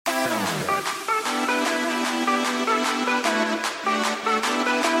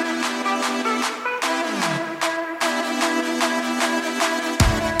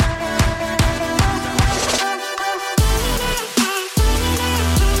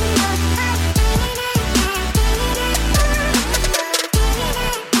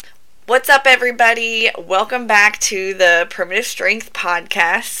What's up, everybody? Welcome back to the Primitive Strength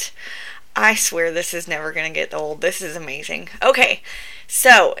Podcast. I swear this is never going to get old. This is amazing. Okay,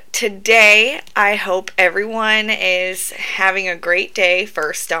 so today I hope everyone is having a great day,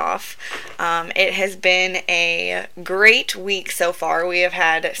 first off. It has been a great week so far. We have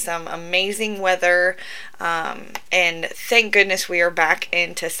had some amazing weather, and thank goodness we are back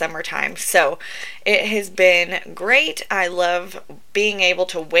into summertime. So it has been great. I love being able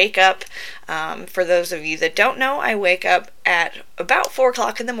to wake up. For those of you that don't know, I wake up at about 4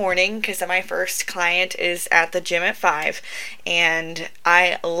 o'clock in the morning because my first client is at the gym at 5, and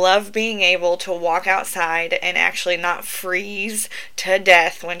I love being able to walk outside and actually not freeze to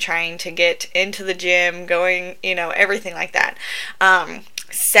death when trying to get into the gym, going, everything like that.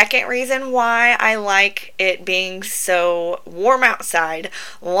 Second reason why I like it being so warm outside,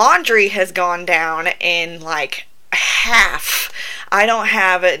 laundry has gone down in like half. I don't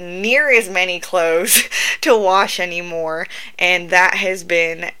have near as many clothes to wash anymore, and that has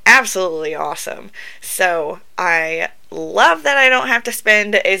been absolutely awesome. So I love that I don't have to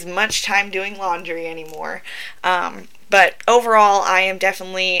spend as much time doing laundry anymore. But overall, I am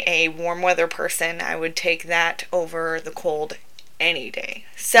definitely a warm weather person. I would take that over the cold any day.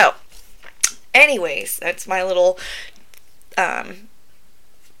 So, anyways, that's my little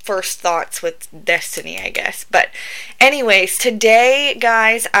first thoughts with Destiny, I guess. But anyways, today,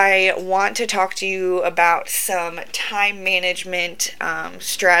 guys, I want to talk to you about some time management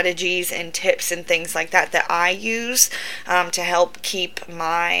strategies and tips and things like that I use to help keep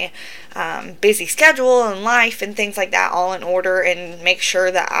my busy schedule and life and things like that all in order and make sure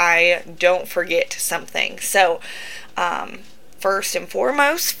that I don't forget something. So, first and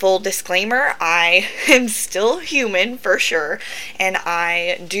foremost, full disclaimer, I am still human for sure, and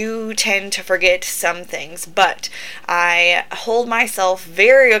I do tend to forget some things, but I hold myself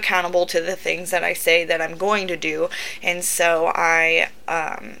very accountable to the things that I say that I'm going to do, and so I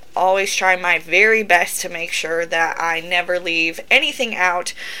always try my very best to make sure that I never leave anything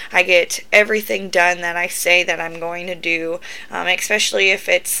out. I get everything done that I say that I'm going to do, especially if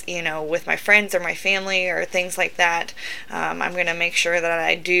it's, with my friends or my family or things like that. I'm going to make sure that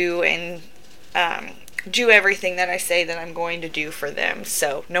I do and do everything that I say that I'm going to do for them.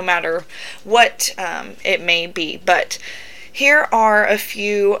 So no matter what it may be. But here are a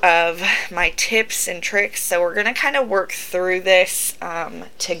few of my tips and tricks. So we're going to kind of work through this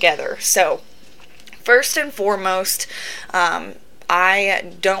together. So first and foremost,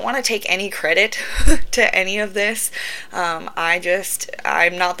 I don't want to take any credit to any of this.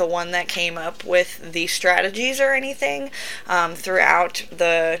 I'm not the one that came up with these strategies or anything. Throughout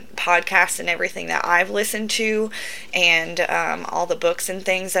the podcast and everything that I've listened to and all the books and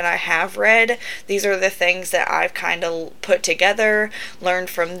things that I have read, these are the things that I've kind of put together, learned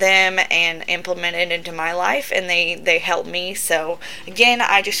from them, and implemented into my life, and they help me. So again,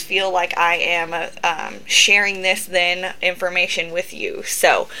 I just feel like I am sharing this information with you.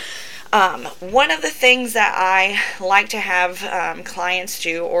 So one of the things that I like to have clients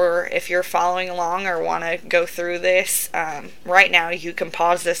do, or if you're following along or want to go through this right now, you can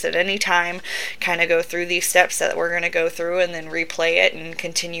pause this at any time, kind of go through these steps that we're going to go through, and then replay it and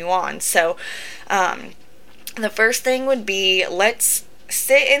continue on. So the first thing would be, let's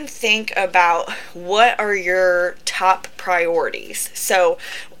sit and think about what are your top priorities. So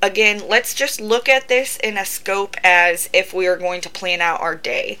again, let's just look at this in a scope as if we are going to plan out our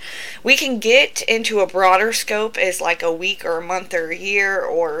day. We can get into a broader scope as like a week or a month or a year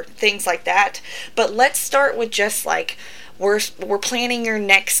or things like that. But let's start with just like we're planning your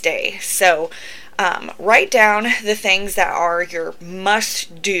next day. So write down the things that are your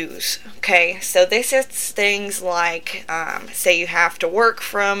must-dos, okay? So this is things like, say you have to work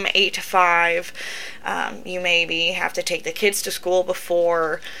from 8 to 5, you maybe have to take the kids to school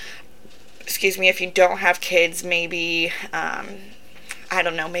before, if you don't have kids, maybe, I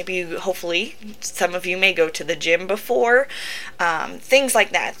don't know, maybe hopefully some of you may go to the gym before, things like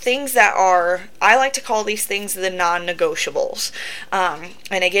that. Things that are, I like to call these things the non-negotiables.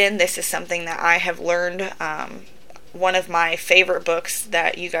 And again, this is something that I have learned. One of my favorite books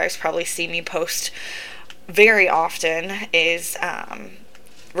that you guys probably see me post very often is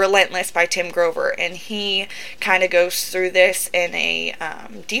Relentless by Tim Grover, and he kind of goes through this in a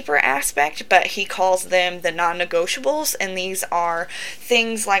deeper aspect, but he calls them the non-negotiables, and these are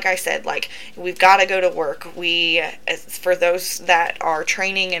things, like I said, like we've got to go to work. For those that are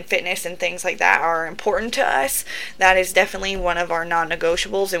training and fitness and things like that are important to us, that is definitely one of our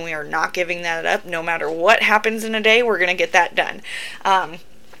non-negotiables, and we are not giving that up. No matter what happens in a day, we're going to get that done.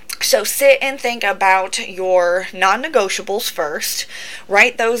 So sit and think about your non-negotiables first.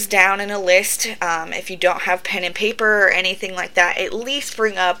 Write those down in a list. If you don't have pen and paper or anything like that, at least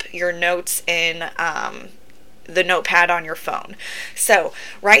bring up your notes in the notepad on your phone. So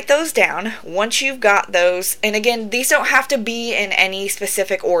write those down. Once you've got those, and again, these don't have to be in any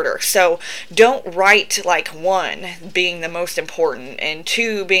specific order. So don't write like 1 being the most important and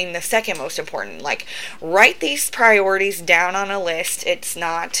 2 being the second most important. Like, write these priorities down on a list. It's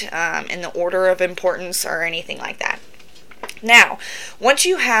not in the order of importance or anything like that. Now, once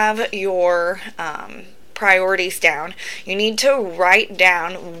you have your priorities down, you need to write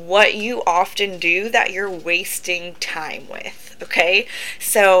down what you often do that you're wasting time with, okay?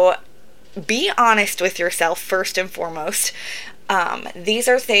 So be honest with yourself first and foremost. These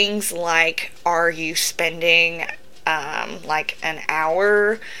are things like, are you spending like an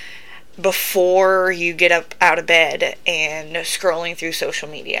hour before you get up out of bed and scrolling through social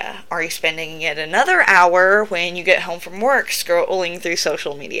media? Are you spending yet another hour when you get home from work scrolling through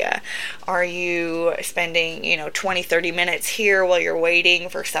social media? Are you spending 20-30 minutes here while you're waiting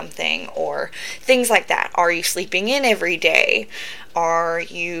for something, or things like that? Are you sleeping in every day? Are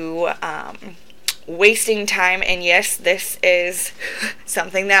you wasting time? And yes, this is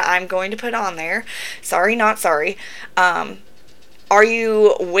something that I'm going to put on there. Sorry, not sorry. Are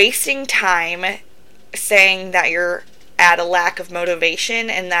you wasting time saying that you're at a lack of motivation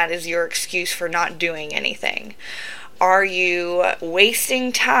and that is your excuse for not doing anything? Are you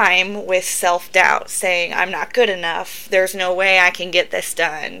wasting time with self-doubt, saying, I'm not good enough, there's no way I can get this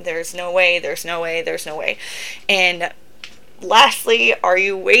done, there's no way, there's no way, there's no way? And lastly, are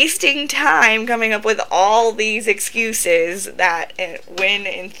you wasting time coming up with all these excuses that, when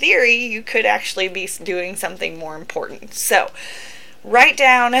in theory, you could actually be doing something more important? So, write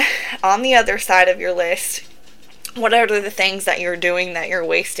down on the other side of your list, what are the things that you're doing that you're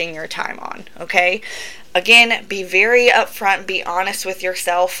wasting your time on, okay? Again, be very upfront, be honest with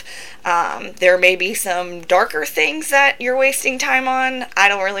yourself. There may be some darker things that you're wasting time on. I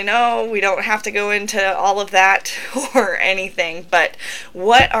don't really know. We don't have to go into all of that or anything, but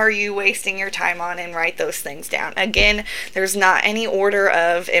what are you wasting your time on, and write those things down. Again, there's not any order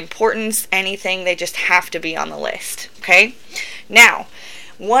of importance, anything. They just have to be on the list, okay? Now,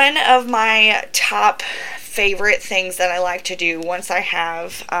 one of my top favorite things that I like to do once I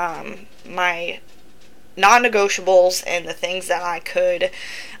have my non-negotiables and the things that I could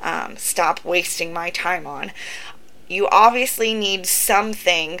stop wasting my time on, you obviously need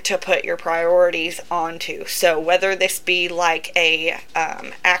something to put your priorities onto. So whether this be like a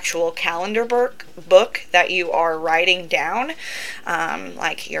actual calendar book that you are writing down,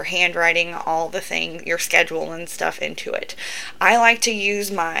 like your handwriting, all the thing, your schedule and stuff into it. I like to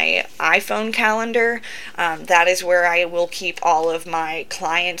use my iPhone calendar. That is where I will keep all of my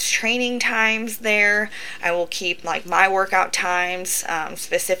clients' training times there. I will keep like my workout times,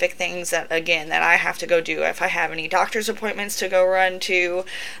 specific things that I have to go do if I have any doctor's appointments to go run to,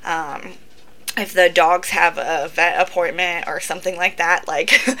 if the dogs have a vet appointment or something like that.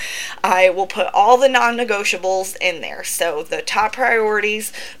 Like, I will put all the non-negotiables in there. So the top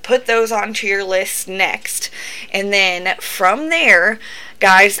priorities, put those onto your list next. And then from there,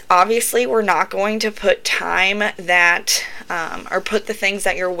 guys, obviously we're not going to put time that, or put the things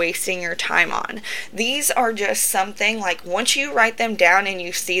that you're wasting your time on. These are just something like, once you write them down and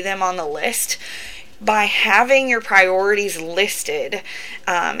you see them on the list, by having your priorities listed,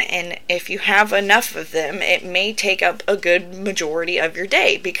 and if you have enough of them, it may take up a good majority of your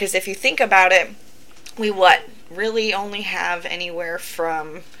day. Because if you think about it, we really only have anywhere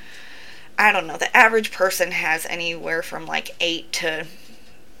from, I don't know, the average person has anywhere from like 8 to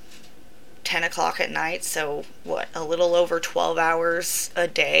 10 o'clock at night, so a little over 12 hours a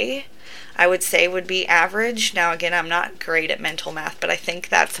day, I would say, would be average. Now again, I'm not great at mental math, but I think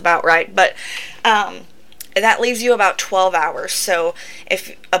that's about right. But that leaves you about 12 hours. So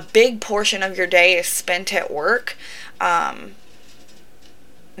if a big portion of your day is spent at work,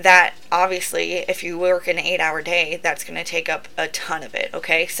 that obviously, if you work an 8-hour day, that's going to take up a ton of it,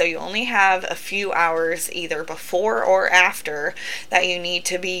 okay? So you only have a few hours either before or after that you need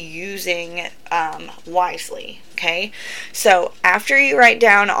to be using wisely, okay? So after you write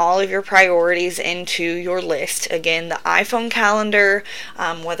down all of your priorities into your list, again, the iPhone calendar,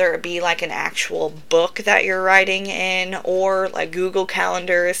 whether it be like an actual book that you're writing in, or like Google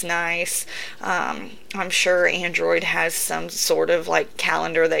Calendar is nice. I'm sure Android has some sort of like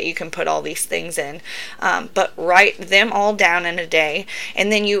calendar that you can put all these things in, but write them all down in a day,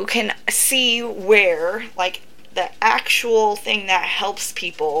 and then you can see where, like, the actual thing that helps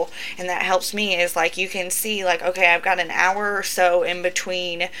people and that helps me is like you can see like, okay, I've got an hour or so in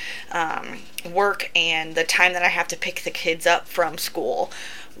between work and the time that I have to pick the kids up from school.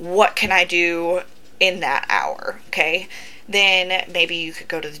 What can I do in that hour? Okay. Then maybe you could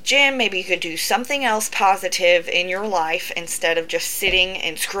go to the gym, maybe you could do something else positive in your life instead of just sitting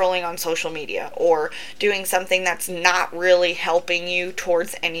and scrolling on social media or doing something that's not really helping you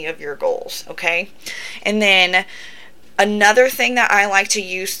towards any of your goals, okay? And then another thing that I like to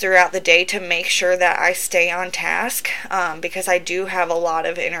use throughout the day to make sure that I stay on task, because I do have a lot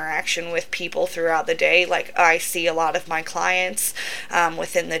of interaction with people throughout the day. Like I see a lot of my clients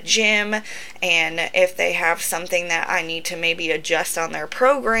within the gym, and if they have something that I need to maybe adjust on their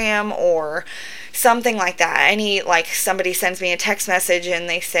program or something like that. Like somebody sends me a text message and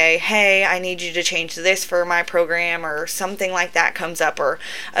they say, hey, I need you to change this for my program, or something like that comes up, or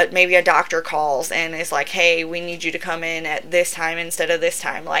maybe a doctor calls and is like, hey, we need you to come in at this time instead of this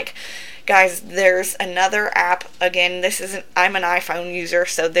time. Like, guys, there's another app. Again, I'm an iPhone user,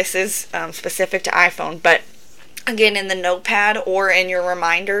 so this is specific to iPhone, but again, in the notepad or in your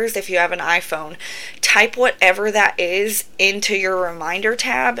reminders, if you have an iPhone, type whatever that is into your reminder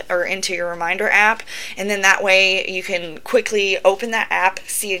tab or into your reminder app, and then that way you can quickly open that app,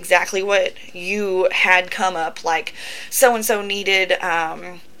 see exactly what you had come up, like so-and-so needed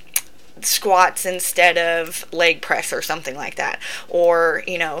squats instead of leg press or something like that, or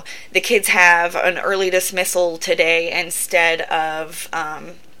the kids have an early dismissal today instead of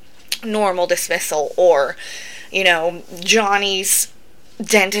normal dismissal, or Johnny's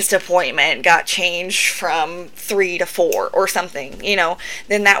dentist appointment got changed from 3 to 4 or something,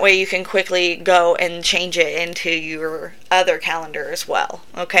 then that way you can quickly go and change it into your other calendar as well.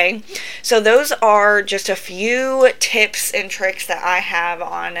 Okay. So those are just a few tips and tricks that I have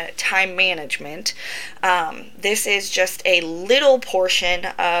on time management. This is just a little portion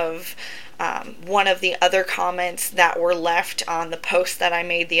of one of the other comments that were left on the post that I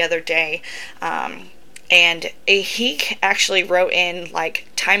made the other day. And he actually wrote in like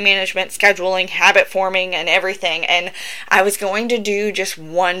time management, scheduling, habit forming, and everything. And I was going to do just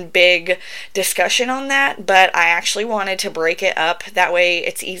one big discussion on that, but I actually wanted to break it up. That way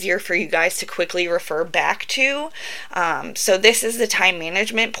it's easier for you guys to quickly refer back to. So this is the time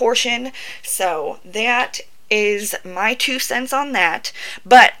management portion. So that is my 2 cents on that.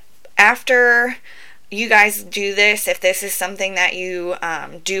 But after you guys do this, if this is something that you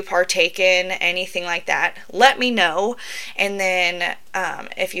do partake in, anything like that, let me know. And then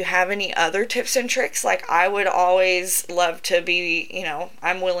if you have any other tips and tricks, like I would always love to be,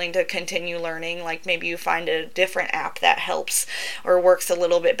 I'm willing to continue learning. Like maybe you find a different app that helps or works a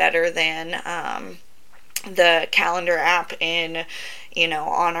little bit better than the calendar app in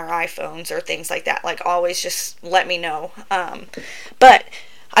on our iPhones or things like that. Like always just let me know. But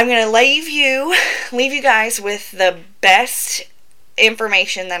I'm going to leave you guys with the best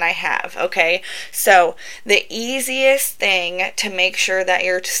information that I have, okay? So the easiest thing to make sure that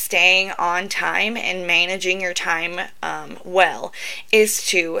you're staying on time and managing your time well is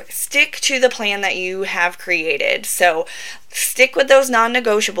to stick to the plan that you have created. So stick with those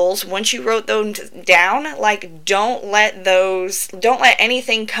non-negotiables. Once you wrote those down, like don't let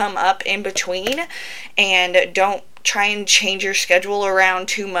anything come up in between, and don't try and change your schedule around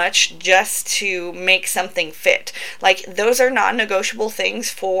too much just to make something fit. Like those are non-negotiable things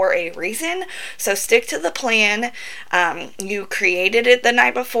for a reason. So stick to the plan. You created it the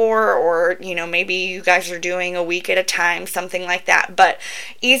night before, or maybe you guys are doing a week at a time, something like that. But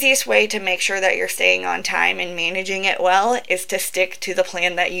easiest way to make sure that you're staying on time and managing it well is to stick to the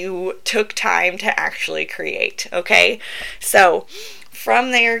plan that you took time to actually create. Okay, so from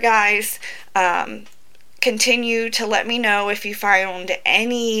there, guys, continue to let me know if you found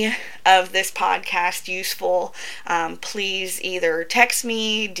any of this podcast useful. Please either text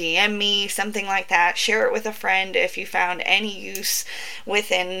me, DM me, something like that. Share it with a friend if you found any use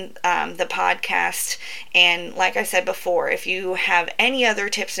within the podcast. And like I said before, if you have any other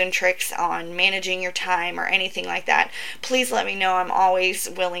tips and tricks on managing your time or anything like that, please let me know. I'm always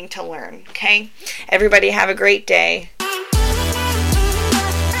willing to learn. Okay? Everybody have a great day.